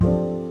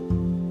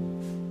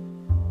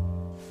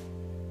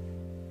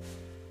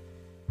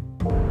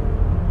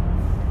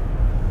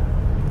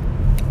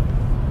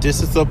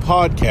This is a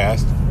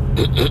podcast.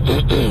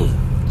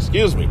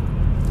 Excuse me.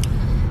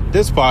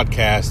 This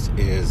podcast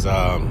is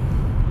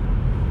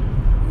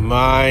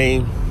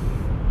my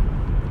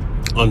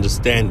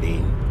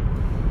understanding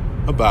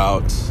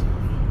about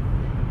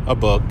a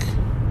book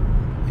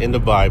in the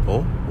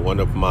Bible,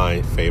 one of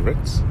my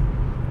favorites,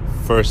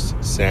 1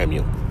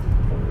 Samuel.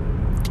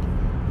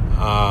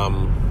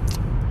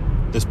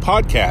 This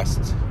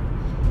podcast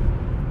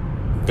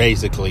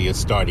basically is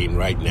starting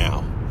right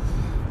now.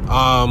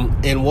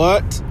 And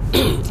what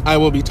I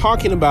will be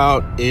talking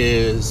about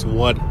is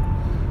what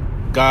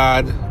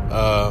God,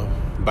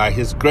 by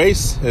His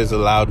grace, has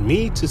allowed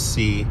me to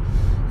see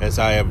as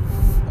I have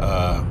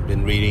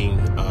been reading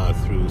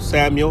through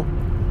Samuel.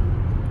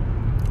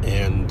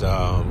 And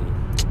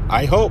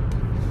I hope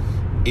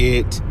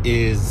it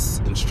is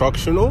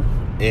instructional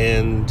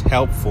and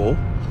helpful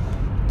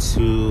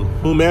to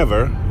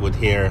whomever would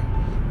hear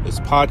this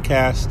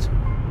podcast.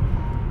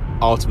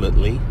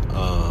 Ultimately,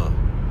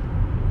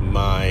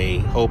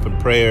 my hope and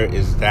prayer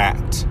is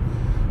that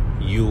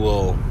you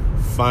will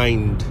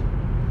find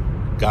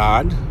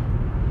God,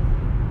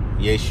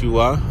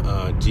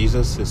 Yeshua,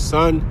 Jesus, His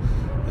Son,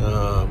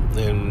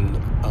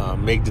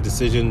 and make the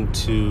decision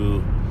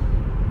to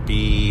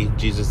be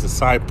Jesus'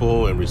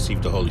 disciple and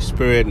receive the Holy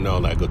Spirit and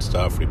all that good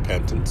stuff,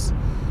 repentance,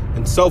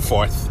 and so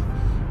forth.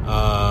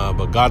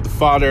 But God the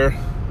Father,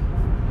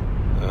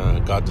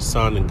 God the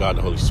Son, and God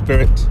the Holy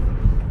Spirit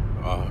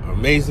are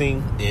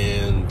amazing,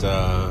 and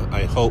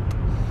I hope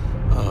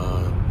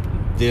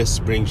this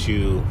brings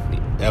you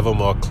ever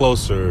more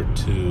closer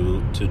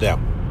to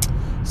them.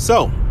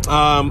 So,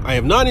 I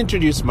have not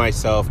introduced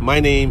myself. My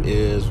name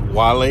is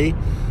Wale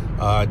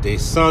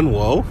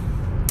Desanwo.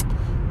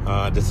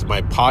 This is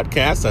my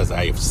podcast, as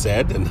I have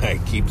said, and I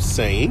keep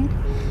saying.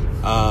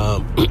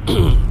 I'm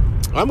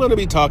going to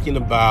be talking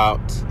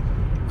about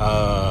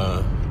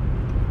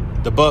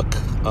the book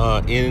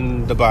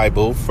in the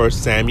Bible, 1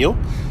 Samuel.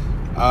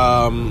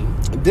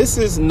 This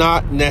is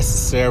not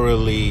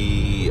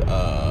necessarily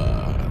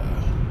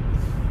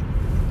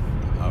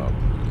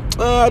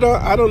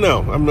I don't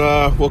know.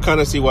 We'll kind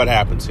of see what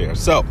happens here.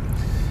 So,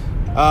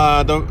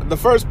 the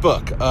first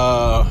book,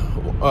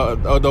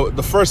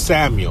 the first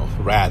Samuel,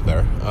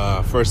 rather,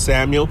 1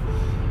 Samuel,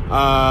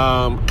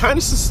 kind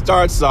of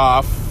starts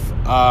off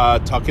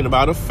talking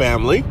about a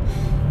family.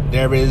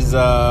 There is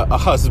a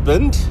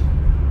husband.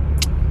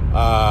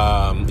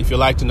 If you'd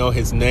like to know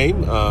his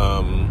name,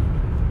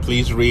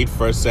 please read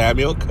 1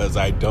 Samuel, because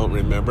I don't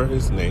remember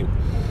his name.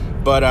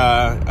 But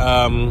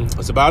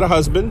it's about a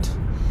husband.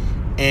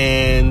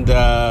 And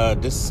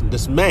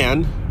this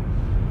man,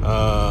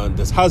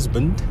 this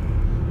husband,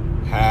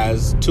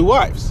 has two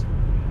wives,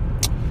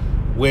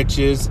 which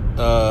is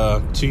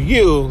to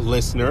you,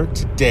 listener,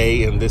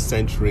 today in this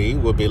century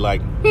will be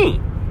like,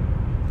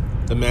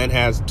 the man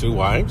has two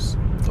wives.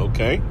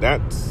 Okay,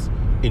 that's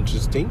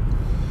interesting.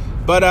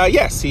 But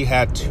yes, he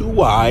had two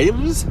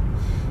wives.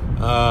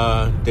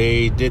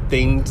 They did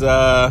things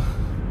the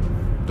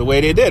way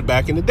they did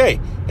back in the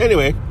day.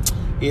 Anyway,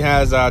 he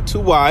has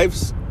two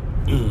wives.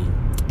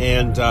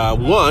 And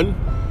one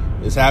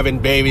is having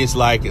babies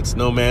like it's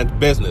no man's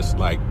business,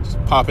 like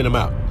just popping them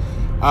out.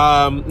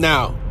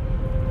 Now,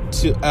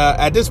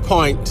 at this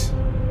point,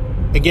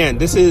 again,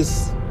 this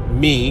is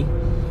me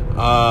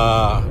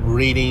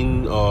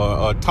reading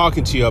or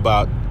talking to you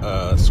about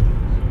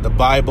the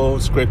Bible,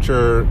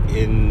 Scripture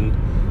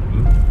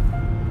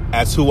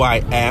as who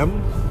I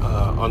am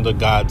under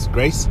God's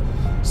grace.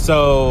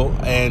 So,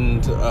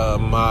 and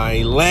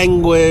my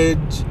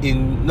language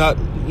in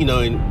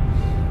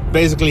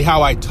basically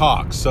how I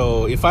talk.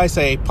 So if I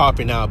say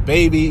popping out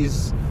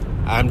babies,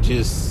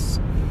 it's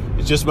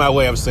just my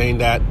way of saying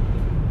that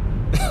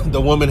the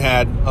woman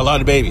had a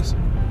lot of babies.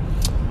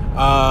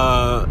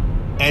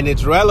 And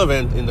it's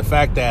relevant in the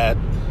fact that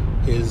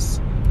his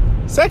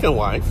second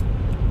wife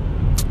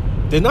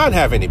did not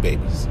have any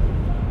babies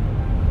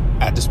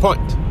at this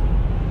point.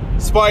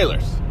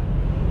 Spoilers.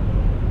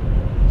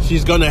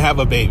 She's going to have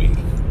a baby.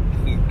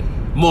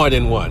 More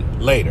than one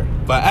later.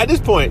 But at this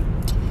point,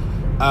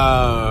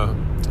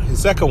 his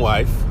second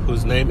wife,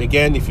 whose name,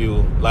 again, if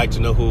you like to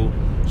know who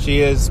she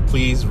is,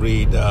 please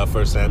read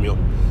 1 Samuel.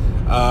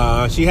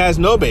 She has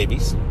no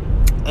babies.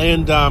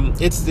 And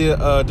it's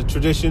the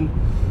tradition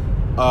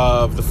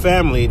of the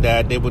family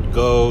that they would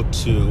go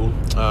to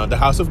the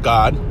house of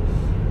God.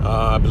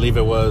 I believe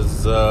it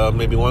was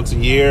maybe once a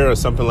year or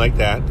something like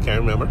that.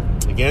 Can't remember.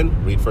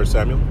 Again, read 1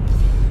 Samuel.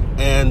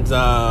 And,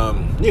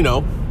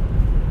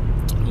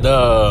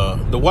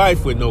 the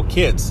wife with no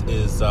kids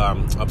is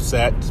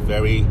upset,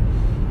 very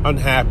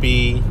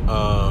unhappy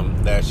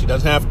that she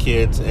doesn't have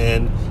kids.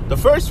 And the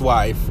first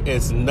wife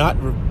is not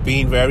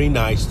being very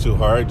nice to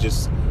her,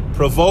 just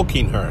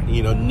provoking her,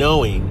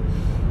 knowing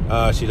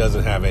she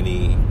doesn't have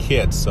any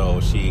kids. So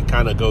she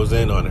kind of goes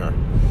in on her.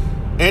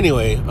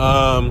 Anyway,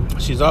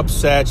 she's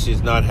upset.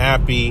 She's not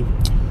happy.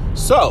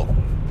 So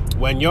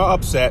when you're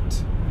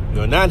upset,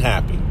 you're not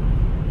happy,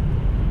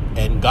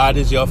 and God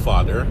is your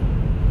father,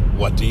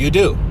 what do? You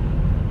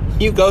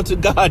go to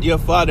God, your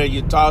father,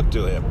 you talk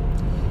to him.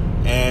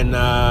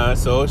 And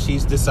so she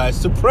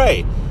decides to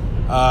pray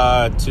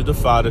to the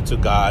Father, to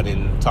God,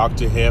 and talk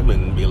to him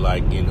and be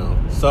like,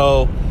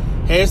 so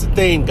here's the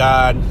thing,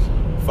 God,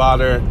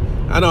 Father,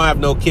 I don't have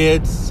no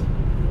kids.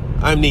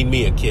 I need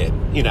me a kid.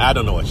 I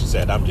don't know what she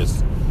said. I'm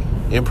just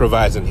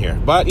improvising here.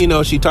 But,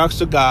 she talks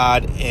to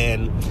God,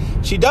 and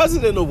she does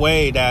it in a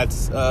way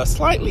that's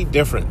slightly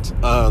different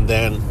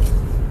than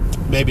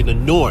maybe the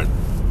norm.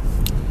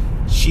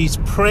 She's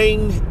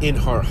praying in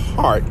her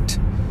heart.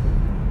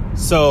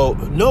 So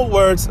no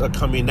words are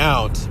coming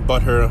out,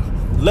 but her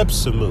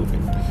lips are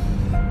moving.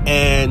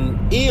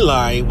 And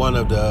Eli, one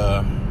of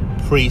the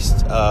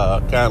priests,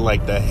 kind of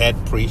like the head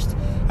priest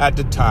at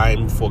the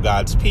time for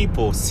God's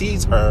people,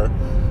 sees her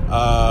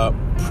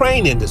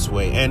praying in this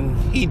way, and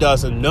he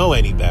doesn't know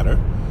any better.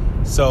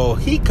 So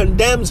he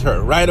condemns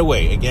her right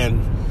away. Again,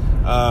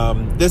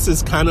 this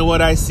is kind of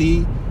what I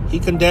see. He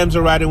condemns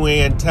her right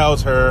away and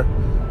tells her,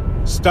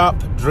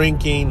 stop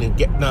drinking and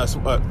it's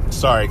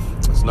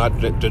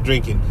not the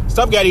drinking.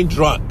 Stop getting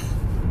drunk.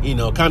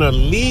 Kind of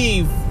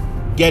leave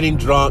getting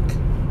drunk.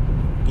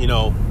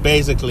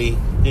 Basically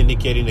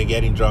indicating that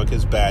getting drunk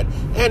is bad.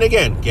 And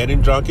again,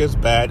 getting drunk is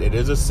bad. It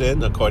is a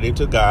sin according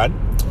to God.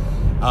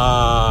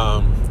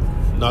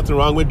 Nothing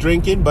wrong with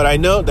drinking, but I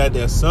know that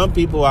there's some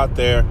people out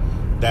there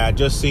that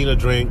just seeing a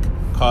drink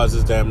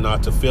causes them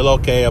not to feel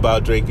okay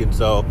about drinking.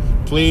 So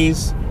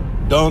please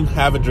don't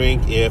have a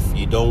drink if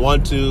you don't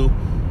want to.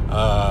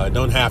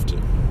 Don't have to.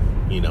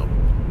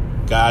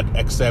 God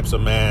accepts a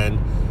man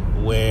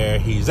where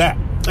he's at.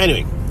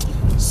 Anyway,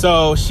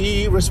 so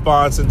she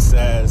responds and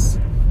says,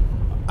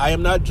 I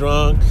am not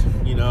drunk.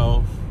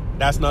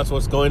 That's not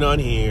what's going on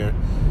here.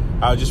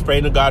 I was just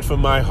praying to God from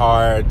my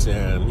heart,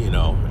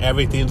 and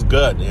everything's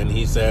good. And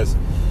he says,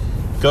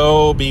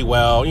 go be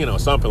well,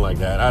 something like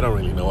that. I don't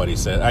really know what he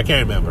said. I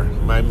can't remember.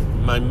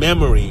 My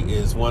memory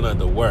is one of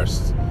the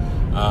worst.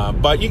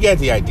 But you get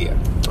the idea.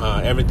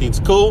 Everything's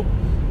cool.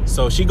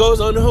 So she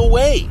goes on her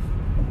way.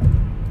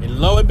 And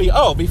lo and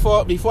behold,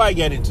 before I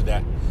get into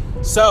that.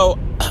 So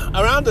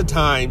around the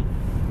time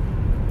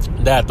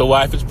that the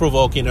wife is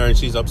provoking her and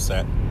she's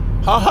upset,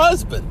 her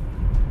husband,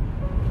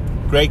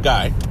 great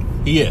guy,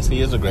 he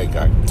is a great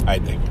guy, I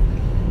think.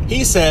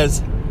 He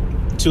says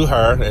to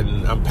her,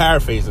 and I'm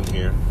paraphrasing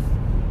here,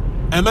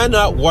 am I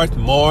not worth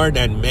more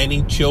than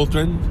many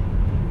children?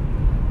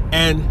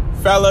 And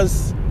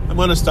fellas, I'm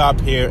going to stop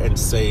here and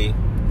say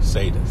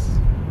this.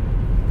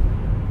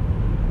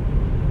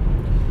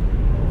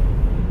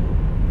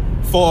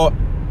 For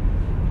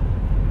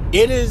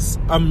it is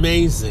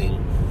amazing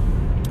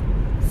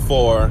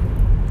for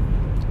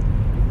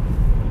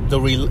the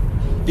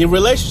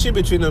relationship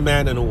between a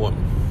man and a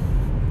woman.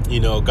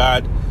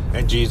 God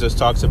and Jesus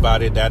talks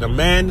about it, that a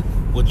man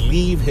would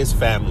leave his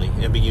family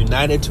and be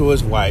united to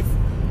his wife,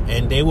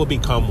 and they will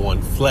become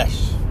one flesh.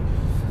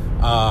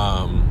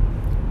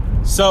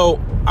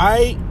 So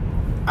I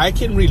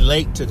can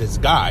relate to this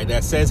guy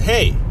that says,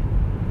 hey,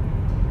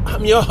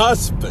 I'm your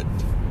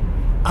husband.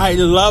 I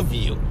love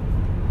you.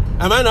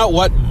 Am I not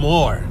worth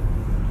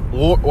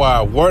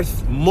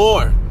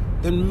more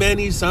than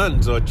many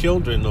sons or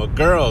children or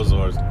girls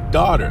or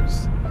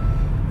daughters?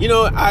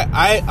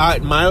 I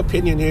my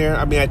opinion here,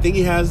 I think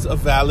he has a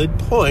valid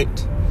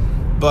point,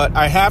 but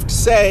I have to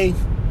say,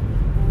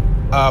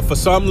 for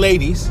some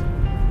ladies,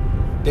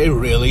 they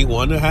really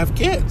want to have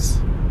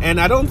kids. And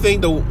I don't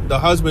think the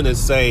husband is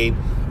saying,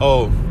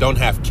 oh, don't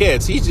have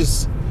kids. He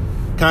just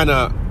kind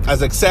of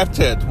has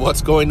accepted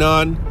what's going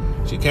on.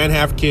 She can't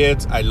have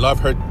kids. I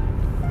love her.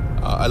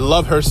 I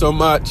love her so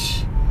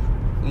much.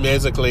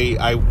 Basically,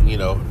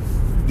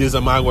 these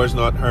are my words,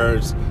 not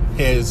hers,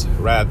 his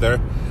rather.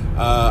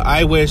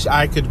 I wish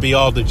I could be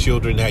all the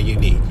children that you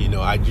need.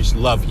 I just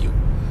love you.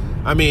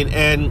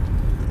 And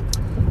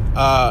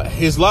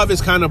his love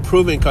is kind of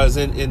proven because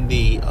in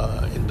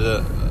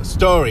the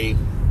story,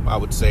 I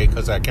would say,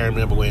 because I can't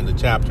remember where in the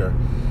chapter,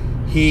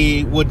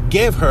 he would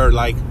give her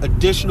like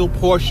additional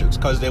portions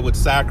because they would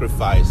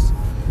sacrifice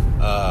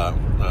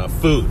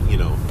food.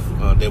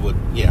 They would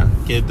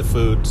give the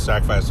food,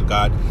 sacrifice to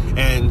God,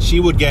 and she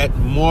would get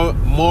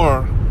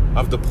more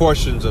of the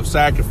portions of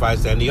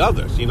sacrifice than the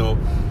others.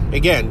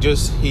 Again,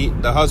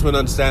 the husband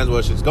understands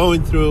what she's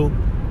going through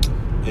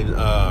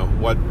and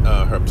what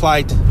her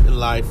plight in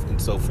life and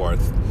so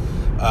forth.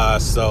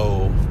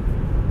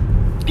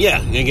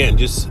 Again,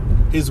 just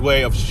his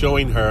way of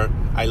showing her,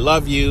 I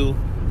love you.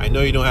 I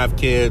know you don't have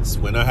kids.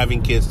 We're not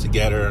having kids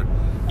together.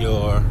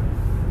 Your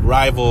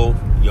rival,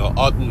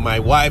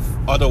 my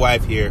other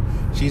wife here,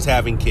 she's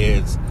having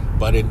kids,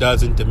 but it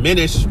doesn't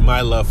diminish my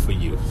love for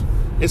you.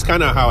 It's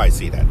kind of how I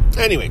see that.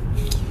 Anyway,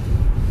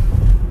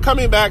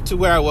 coming back to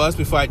where I was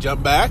before I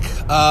jump back.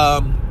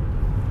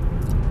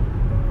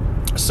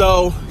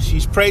 So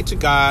she's prayed to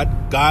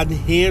God. God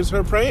hears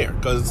her prayer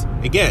because,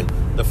 again,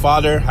 the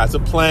Father has a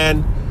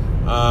plan.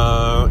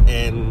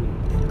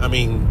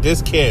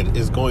 This kid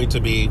is going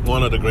to be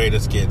one of the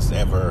greatest kids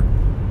ever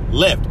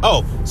lived.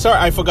 Oh, sorry,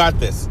 I forgot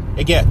this.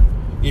 Again,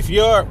 if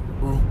you're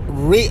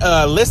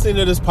listening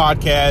to this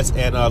podcast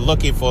and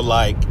looking for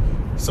like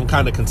some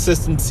kind of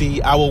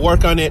consistency, I will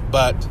work on it.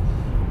 But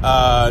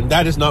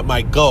That is not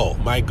my goal.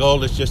 My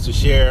goal is just to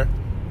share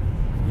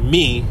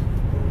me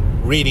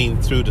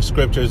reading through the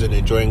scriptures and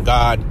enjoying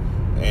God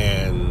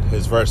and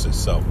his verses.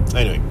 So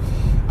anyway,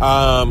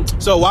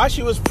 so while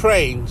she was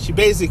praying, she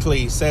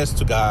basically says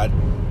to God,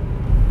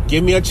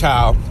 give me a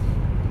child.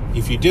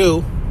 If you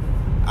do,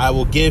 I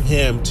will give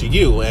him to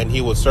you and he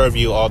will serve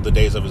you all the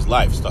days of his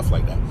life, stuff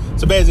like that.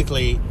 So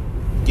basically,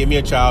 give me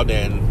a child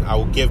and I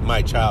will give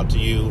my child to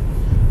you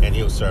and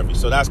he'll serve you.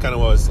 So that's kind of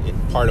what was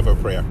part of her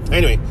prayer.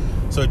 Anyway,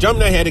 so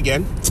jumping ahead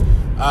again,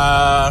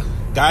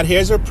 God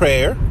hears her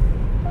prayer,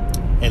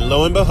 and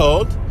lo and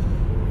behold,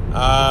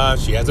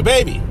 she has a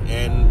baby,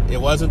 and it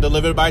wasn't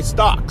delivered by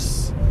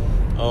stocks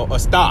or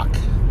stock.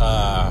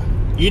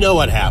 You know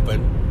what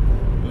happened.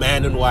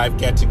 Man and wife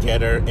get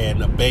together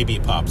and a baby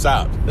pops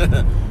out.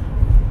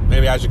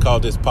 Maybe I should call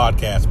this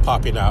podcast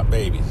Popping Out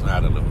Babies. I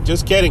don't know.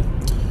 Just kidding.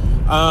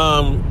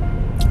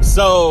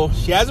 So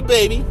she has a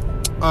baby,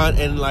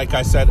 and like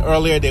I said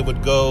earlier, they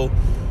would go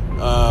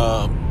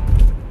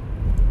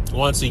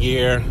once a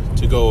year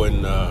to go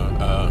and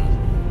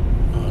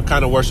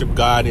kind of worship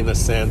God in a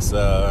sense.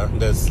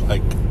 There's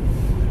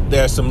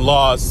some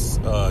laws,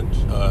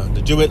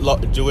 the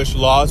Jewish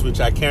laws, which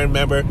I can't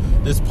remember.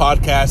 This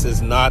podcast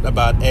is not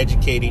about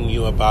educating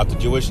you about the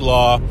Jewish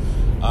law.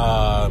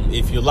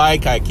 If you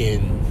like, I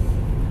can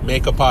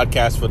make a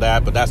podcast for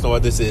that, but that's not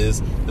what this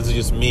is. This is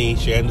just me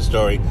sharing the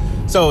story.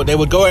 So they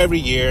would go every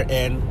year,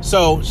 and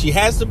so she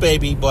has the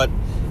baby, but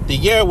the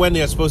year when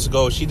they're supposed to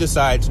go, she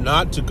decides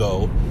not to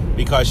go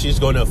because she's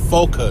going to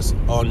focus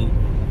on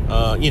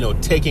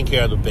taking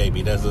care of the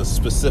baby. There's a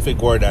specific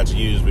word that's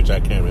used, which I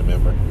can't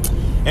remember.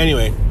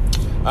 Anyway,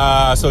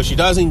 so she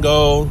doesn't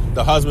go.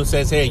 The husband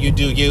says, hey, you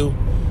do you.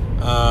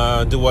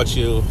 Do what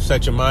you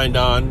set your mind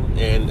on.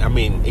 And, I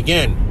mean,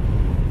 again,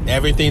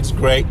 everything's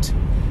great.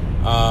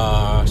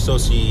 So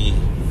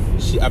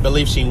I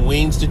believe she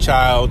weans the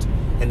child.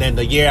 And then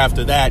the year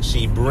after that,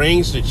 she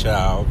brings the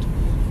child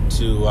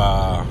to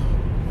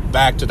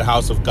back to the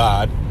house of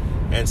God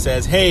and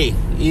says, hey,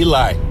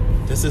 Eli,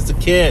 this is the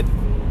kid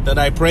that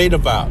I prayed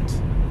about.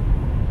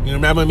 You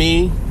remember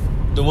me?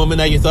 The woman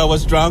that you thought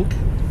was drunk?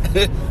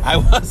 I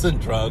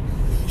wasn't drunk.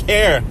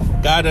 Here,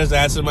 God has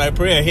answered my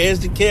prayer. Here's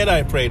the kid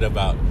I prayed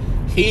about.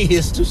 He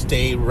is to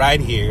stay right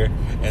here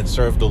and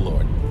serve the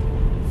Lord.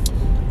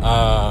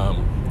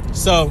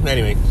 So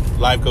anyway,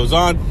 life goes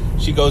on.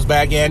 She goes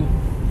back in.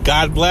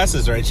 God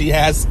blesses her, and she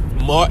has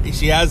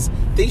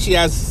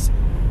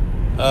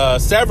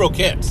several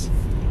kids.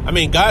 I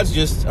mean, God's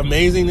just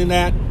amazing in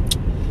that.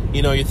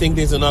 You know, you think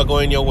things are not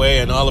going your way,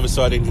 and all of a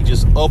sudden he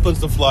just opens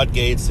the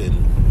floodgates,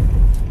 and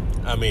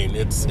I mean,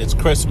 it's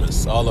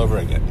Christmas all over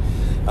again.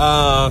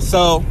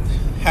 So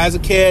has a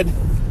kid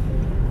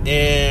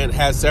and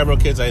has several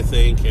kids, I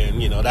think,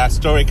 and that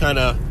story kind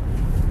of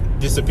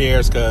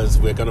disappears because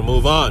we're going to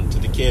move on to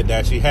the kid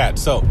that she had.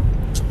 So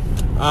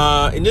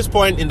in this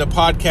point in the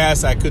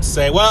podcast, I could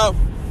say, well,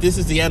 this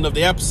is the end of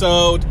the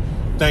episode.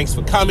 Thanks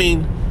for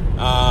coming.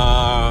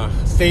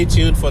 Stay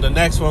tuned for the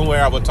next one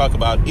where I will talk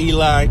about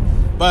Eli.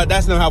 But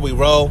that's not how we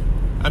roll.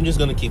 I'm just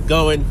going to keep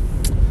going.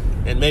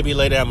 And maybe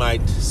later I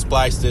might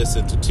splice this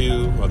into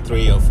 2 or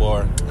 3 or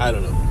 4. I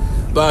don't know.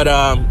 But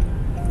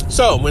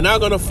so we're now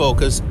going to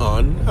focus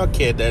on a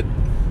kid that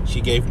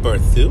she gave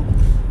birth to.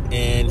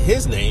 And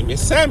his name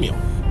is Samuel.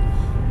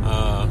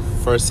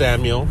 First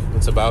Samuel.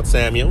 It's about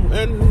Samuel.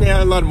 And there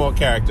are a lot more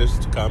characters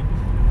to come.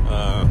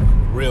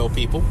 Real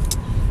people.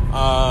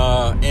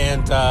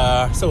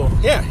 So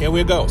yeah, here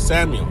we go.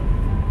 Samuel.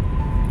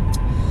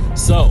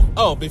 So,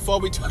 before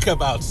we talk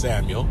about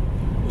Samuel,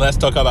 let's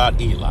talk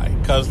about Eli,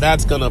 because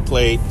that's going to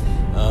play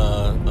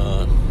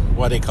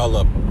what they call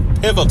a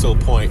pivotal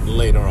point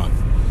later on.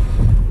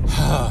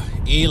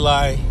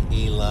 Eli.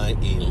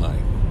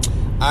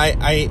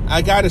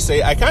 I got to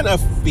say, I kind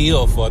of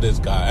feel for this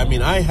guy. I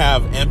mean, I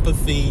have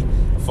empathy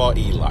for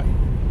Eli,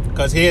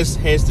 because here's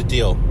the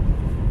deal.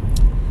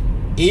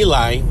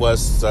 Eli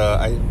was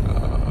a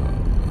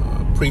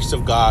priest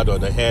of God, or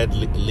the head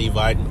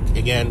Levite.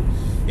 Again,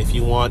 if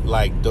you want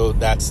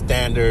that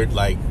standard,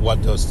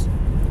 what does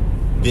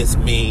this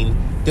mean?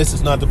 This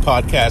is not the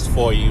podcast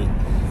for you.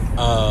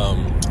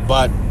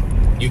 But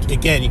you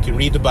can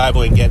read the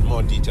Bible and get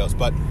more details.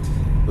 But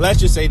let's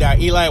just say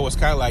that Eli was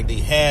kind of like the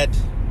head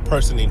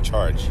person in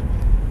charge,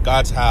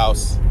 God's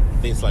house,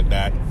 things like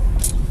that.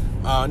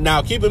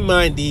 Now, keep in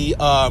mind the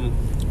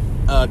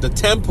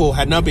temple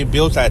had not been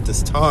built at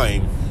this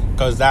time,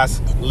 because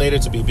that's later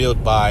to be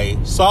built by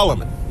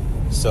Solomon.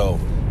 So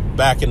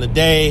back in the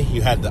day,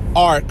 you had the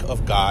Ark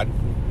of God,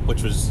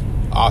 which was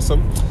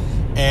awesome.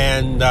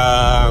 And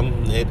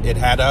it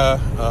had a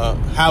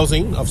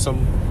housing of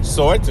some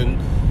sort. And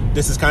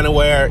this is kind of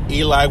where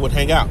Eli would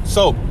hang out.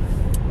 So, all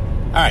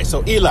right,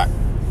 so Eli.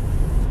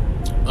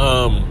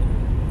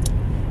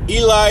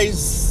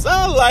 Eli's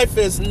life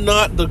is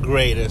not the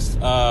greatest.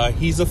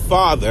 He's a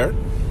father.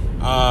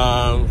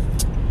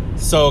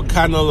 So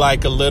kind of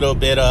like a little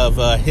bit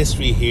of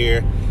history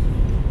here.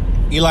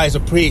 Eli's a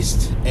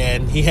priest,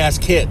 and he has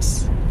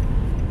kids.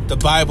 The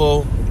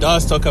Bible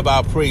does talk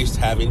about priests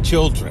having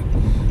children.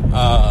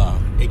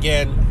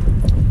 again,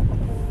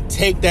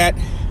 take that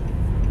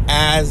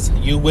as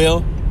you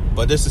will.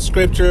 But this is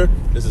scripture.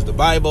 This is the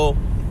Bible.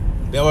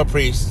 There were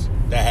priests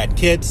that had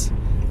kids.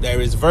 There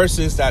is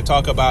verses that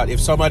talk about if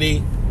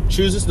somebody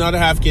chooses not to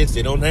have kids,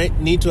 they don't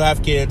need to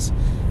have kids.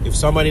 If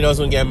somebody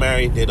doesn't get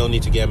married, they don't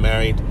need to get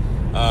married.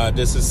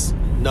 This is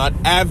not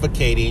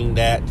advocating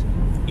that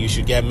you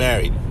should get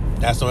married.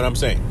 That's not what I'm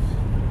saying.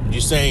 I'm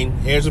just saying,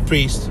 here's a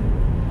priest.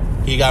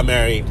 He got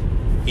married.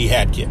 He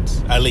had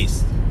kids. At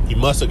least he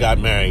must have got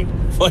married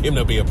for him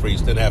to be a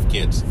priest and have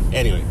kids.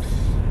 Anyway,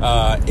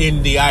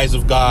 in the eyes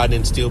of God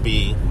and still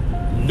be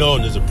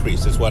known as a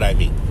priest is what I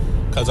mean.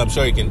 Because I'm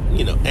sure you can,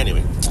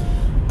 anyway.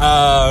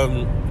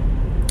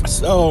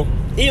 So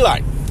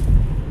Eli,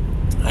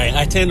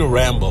 I tend to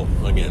ramble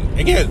again.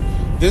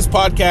 Again, this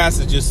podcast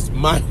is just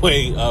my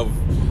way of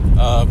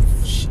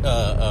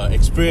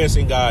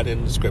experiencing God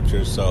in the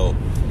scriptures. So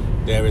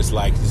there is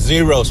like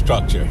zero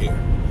structure here.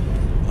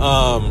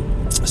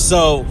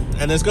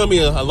 And there's going to be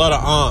a lot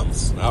of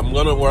arms. I'm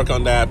going to work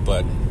on that.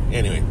 But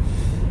anyway,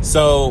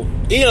 so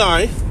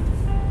Eli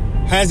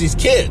has these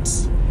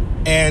kids,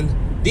 and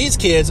these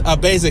kids are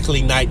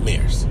basically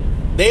nightmares.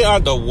 They are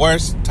the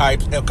worst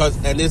types,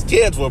 and his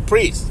kids were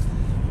priests,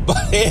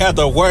 but they are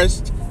the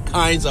worst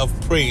kinds of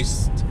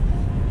priests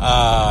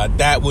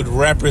that would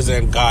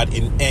represent God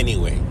in any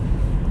way.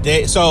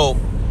 So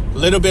a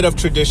little bit of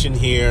tradition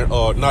here,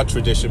 or not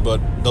tradition,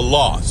 but the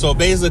law. So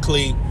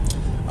basically,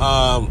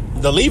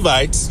 the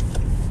Levites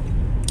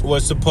were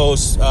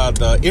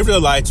the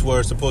Israelites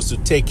were supposed to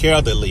take care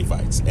of the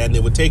Levites, and they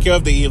would take care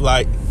of the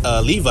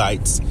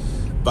Levites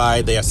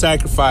by their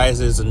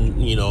sacrifices and,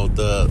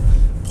 the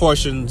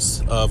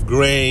portions of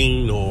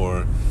grain,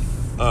 or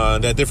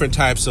there are different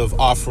types of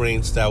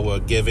offerings that were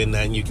given,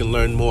 and you can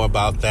learn more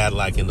about that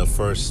like in the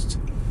first,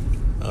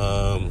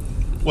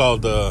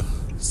 the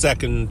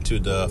second to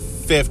the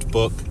fifth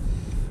book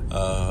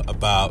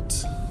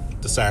about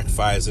the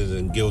sacrifices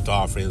and guilt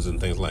offerings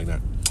and things like that.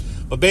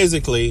 But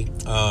basically,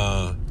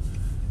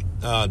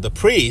 the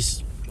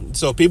priests,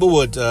 so people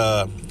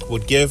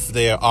would give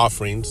their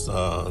offerings,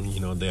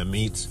 their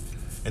meats,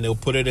 and they'll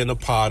put it in a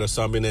pot or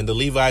something, and the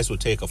Levites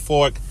would take a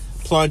fork,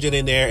 plunge it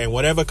in there, and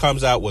whatever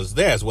comes out was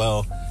theirs.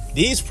 Well,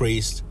 these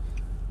priests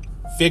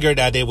figured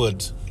that they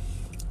would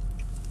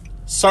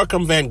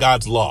circumvent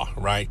God's law,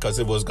 right? Because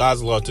it was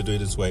God's law to do it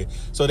this way.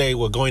 So they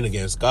were going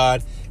against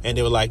God, and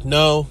they were like,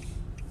 no,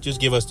 just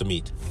give us the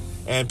meat.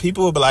 And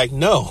people would be like,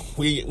 no,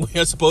 we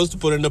are supposed to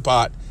put it in the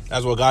pot.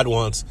 That's what God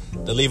wants.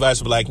 The Levites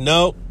would be like,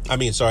 no.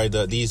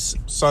 These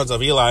sons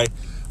of Eli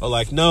are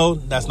like, no,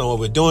 that's not what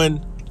we're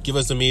doing. Give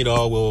us the meat,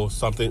 or we'll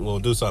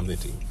do something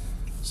to you.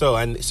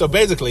 So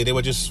basically, they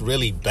were just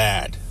really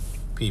bad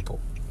people.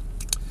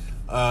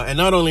 And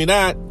not only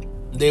that,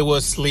 they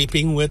were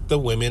sleeping with the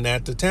women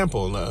at the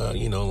temple,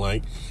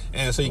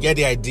 and so you get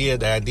the idea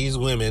that these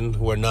women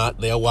were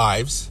not their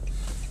wives,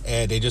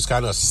 and they just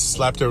kind of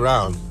slept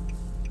around,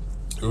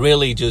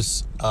 really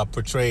just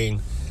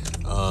portraying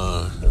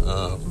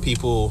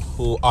people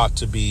who ought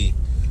to be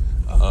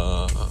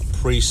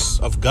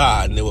priests of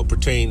God, and they were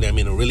portraying them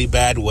in a really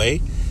bad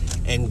way.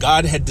 And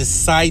God had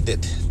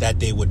decided that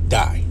they would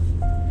die.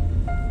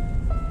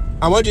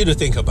 I want you to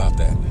think about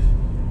that.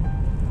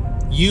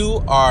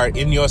 You are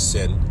in your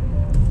sin.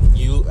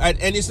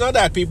 And it's not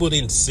that people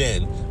didn't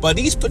sin, but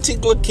these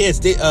particular kids,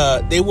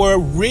 they were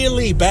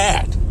really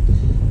bad.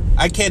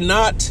 I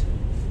cannot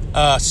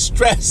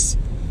stress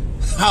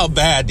how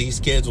bad these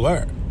kids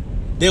were.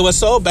 They were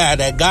so bad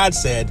that God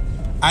said,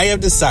 I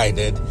have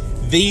decided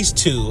these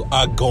two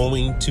are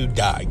going to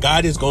die.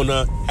 God is going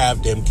to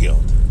have them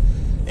killed,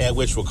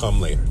 which will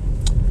come later.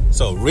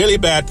 So really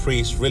bad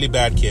priests, really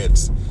bad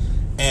kids.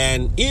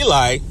 And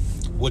Eli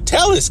would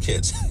tell his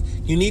kids,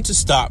 you need to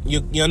stop.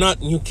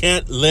 You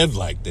can't live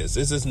like this.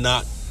 This is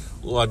not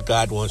what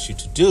God wants you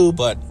to do.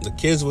 But the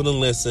kids wouldn't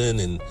listen.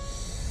 And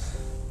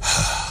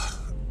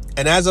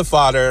as a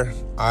father,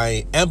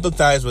 I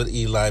empathize with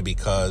Eli,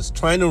 because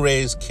trying to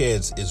raise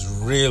kids is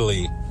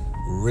really,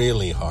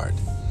 really hard.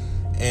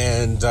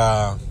 And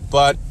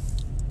but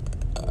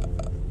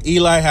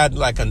Eli had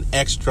like an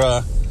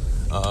extra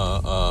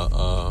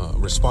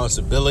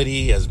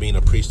responsibility as being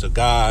a priest of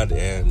God,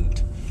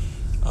 and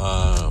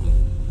I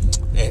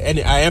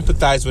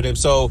empathize with him.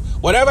 So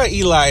whatever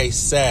Eli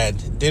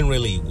said didn't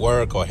really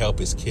work or help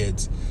his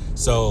kids.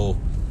 So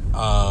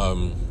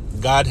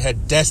God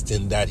had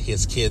destined that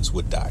his kids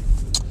would die.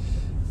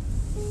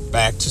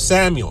 Back to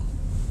Samuel.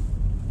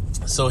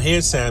 So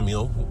here's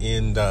Samuel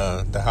in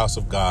the house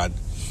of God,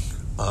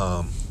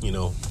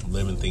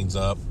 living things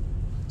up,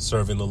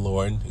 serving the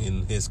Lord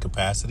in his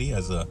capacity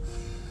as a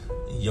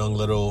young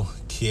little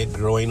kid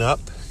growing up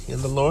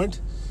in the Lord.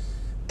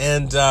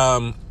 And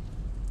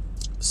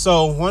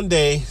so one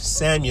day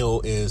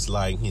Samuel is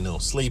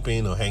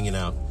sleeping or hanging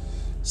out.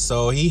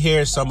 So he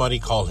hears somebody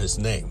call his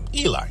name,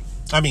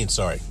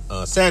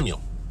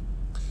 Samuel.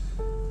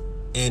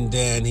 And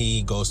then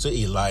he goes to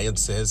Eli and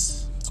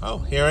says, oh,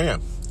 here I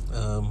am.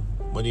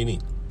 What do you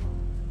need?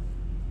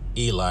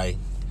 Eli.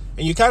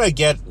 And you kind of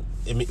get,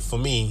 for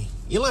me,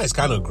 Eli's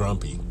kind of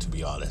grumpy, to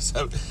be honest.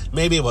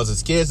 Maybe it was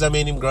his kids that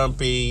made him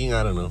grumpy.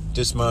 I don't know.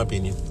 Just my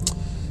opinion.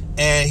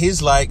 And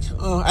he's like,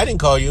 oh, I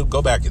didn't call you.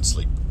 Go back and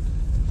sleep.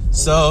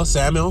 So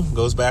Samuel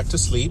goes back to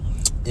sleep,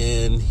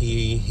 and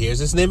he hears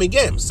his name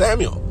again,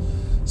 Samuel.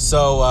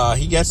 So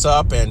he gets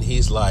up, and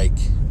he's like,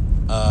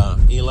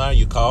 Eli,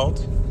 you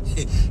called?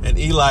 And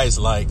Eli's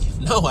like,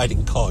 no, I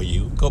didn't call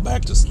you. Go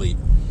back to sleep.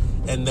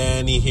 And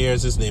then he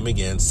hears his name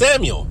again,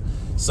 Samuel.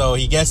 So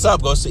he gets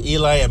up, goes to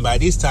Eli, and by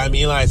this time,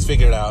 Eli has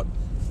figured out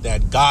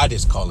that God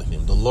is calling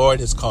him. The Lord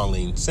is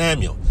calling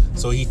Samuel.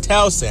 So he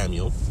tells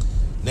Samuel,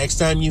 next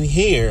time you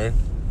hear,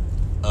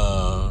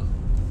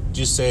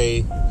 just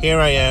say, here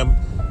I am.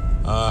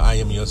 I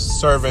am your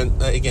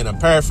servant. Again, I'm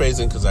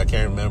paraphrasing because I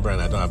can't remember,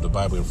 and I don't have the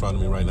Bible in front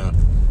of me right now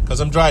because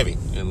I'm driving,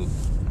 and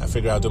I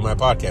figured I'll do my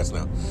podcast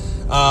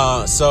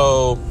now.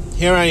 So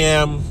here I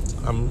am.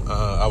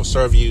 I'll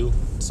serve you,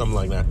 something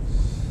like that.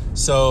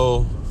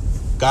 So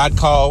God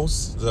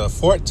calls the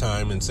fourth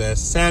time and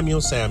says,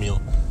 Samuel,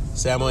 Samuel.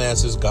 Samuel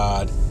answers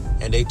God,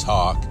 and they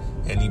talk,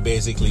 and he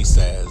basically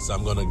says,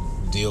 I'm going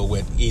to deal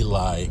with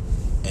Eli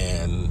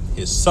and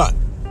his son.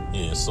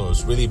 Yeah, so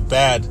it's really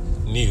bad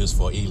news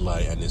for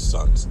Eli and his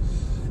sons.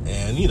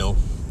 And,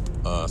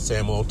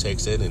 Samuel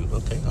takes it and,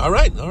 okay, all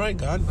right,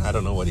 God. I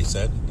don't know what he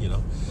said,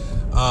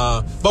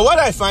 But what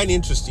I find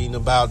interesting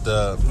about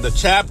the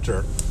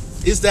chapter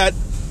is that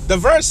the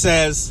verse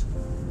says,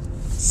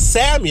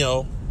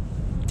 Samuel,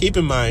 keep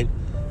in mind,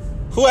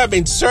 who had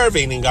been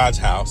serving in God's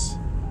house,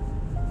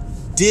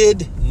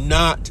 did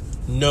not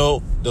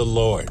know the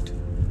Lord.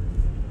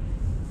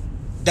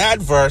 That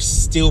verse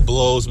still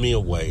blows me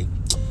away.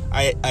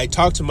 I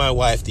talked to my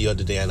wife the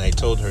other day, and I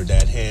told her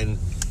that, and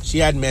she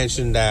had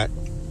mentioned that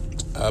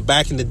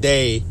back in the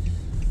day,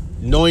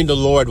 knowing the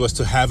Lord was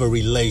to have a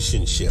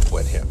relationship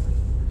with him.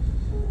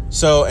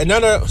 So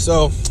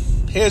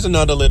here's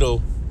another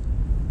little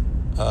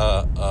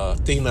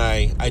thing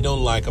I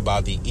don't like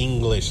about the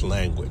English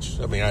language.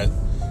 I mean, I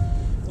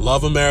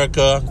love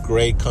America,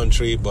 great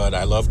country, but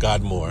I love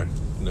God more.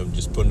 I'm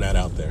just putting that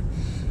out there.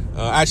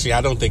 Actually,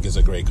 I don't think it's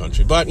a great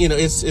country, but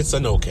it's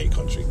an okay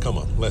country. Come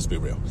on, let's be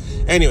real.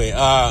 Anyway,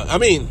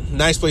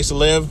 nice place to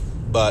live,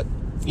 but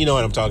you know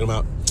what I'm talking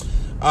about.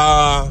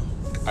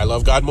 I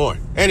love God more.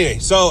 Anyway,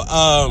 so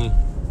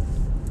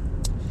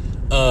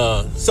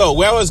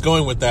where I was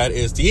going with that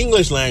is the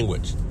English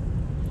language.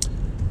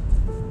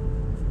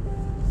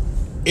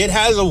 It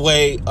has a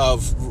way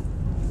of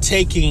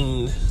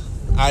taking,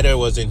 either it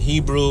was in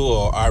Hebrew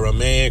or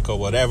Aramaic or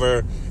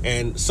whatever,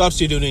 and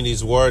substituting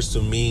these words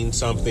to mean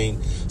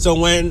something. So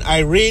when I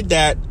read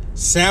that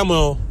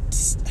Samuel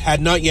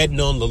had not yet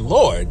known the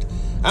Lord,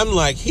 I'm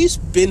like, he's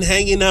been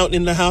hanging out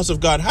in the house of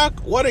God.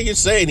 What are you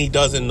saying he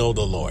doesn't know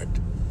the Lord?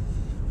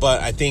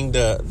 But I think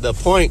the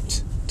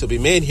point to be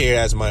made here,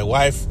 as my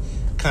wife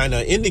kind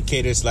of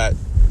indicated, is that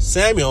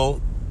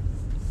Samuel,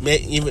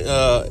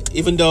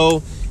 even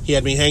though he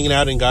had been hanging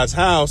out in God's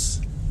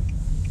house,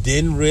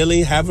 didn't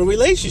really have a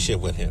relationship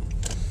with him.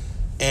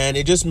 And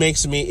it just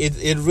makes me,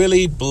 it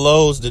really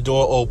blows the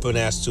door open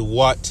as to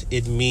what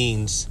it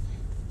means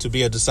to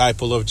be a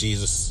disciple of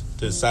Jesus,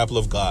 the disciple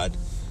of God.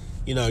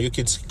 You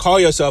can call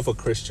yourself a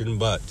Christian,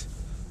 but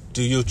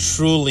do you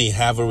truly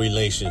have a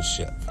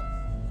relationship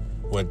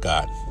with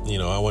God?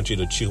 I want you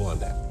to chew on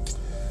that.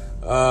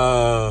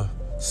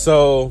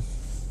 So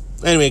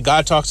anyway,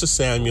 God talks to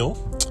Samuel,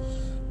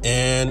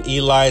 and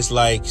Eli's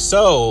like,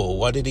 so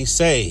what did he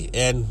say?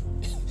 And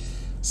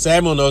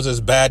Samuel knows it's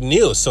bad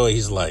news, so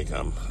he's like,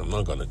 I'm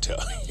not going to tell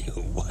you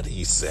what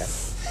he said.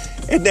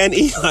 And then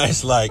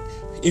Eli's like,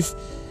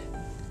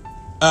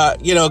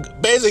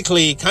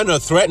 basically kind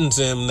of threatens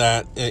him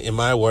that, in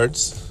my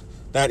words,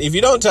 that if you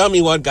don't tell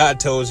me what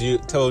God told you,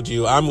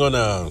 I'm going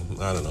to,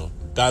 I don't know,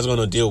 God's going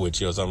to deal with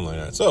you or something like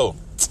that. So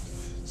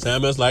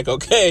Samuel's like,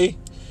 okay,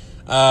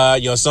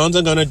 your sons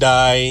are going to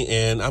die.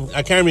 And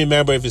I can't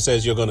remember if it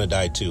says you're going to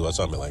die too or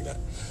something like that.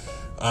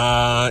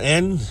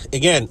 And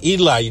again,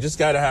 Eli, you just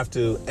gotta have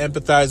to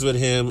empathize with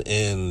him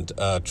and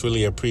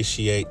truly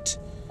appreciate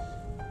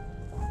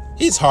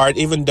his heart,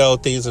 even though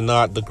things are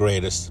not the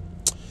greatest.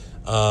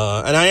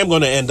 And I am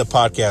going to end the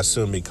podcast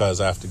soon because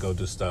I have to go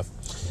do stuff.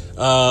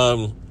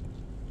 And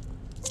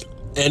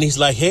he's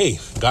like, hey,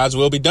 God's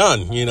will be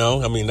done.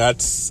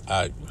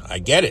 I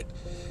get it.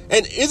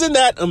 And isn't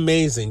that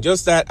amazing?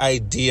 Just that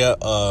idea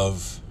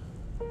of,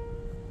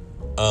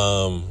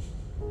 I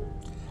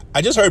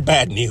just heard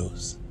bad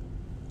news.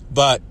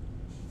 But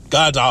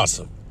God's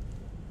awesome.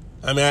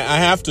 I mean, I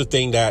have to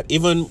think that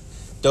even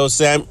though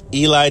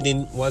Eli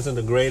wasn't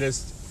the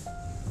greatest,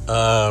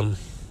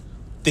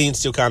 things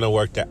still kind of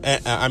worked out.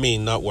 I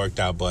mean, not worked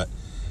out, but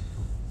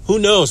who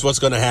knows what's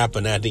going to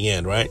happen at the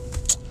end, right?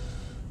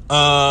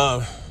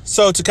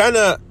 So to kind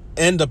of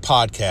end the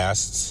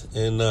podcast,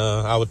 and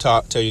I will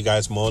tell you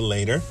guys more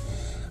later.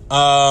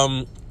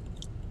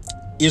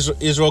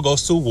 Israel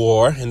goes to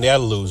war, and they're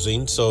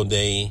losing, so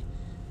they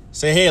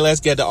say, hey,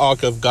 let's get the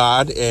Ark of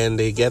God, and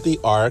they get the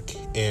Ark,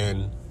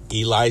 and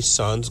Eli's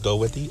sons go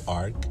with the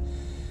Ark.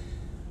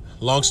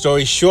 Long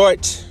story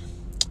short,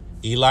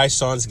 Eli's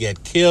sons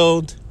get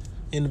killed.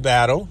 in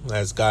battle,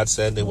 as God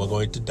said they were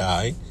going to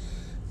die.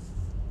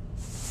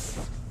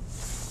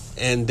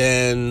 And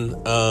then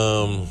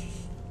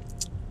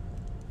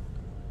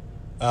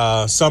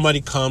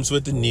somebody comes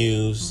with the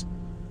news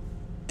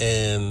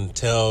and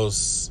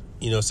tells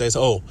Eli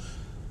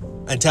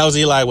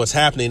what's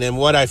happening. And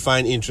what I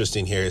find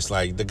interesting here is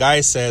like the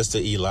guy says to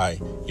Eli,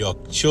 your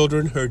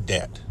children are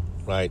dead,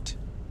 right?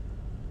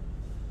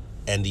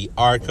 And the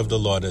ark of the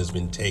Lord has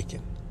been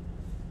taken.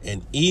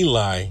 And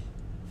Eli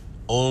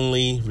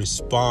only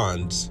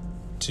responds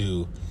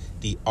to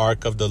the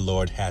ark of the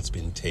Lord has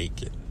been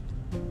taken.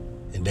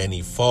 And then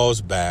he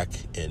falls back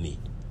and he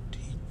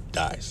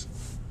dies.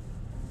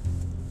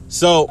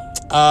 So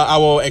I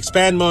will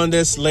expand more on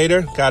this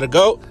later. Gotta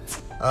go.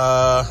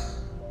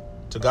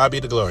 To God be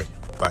the glory.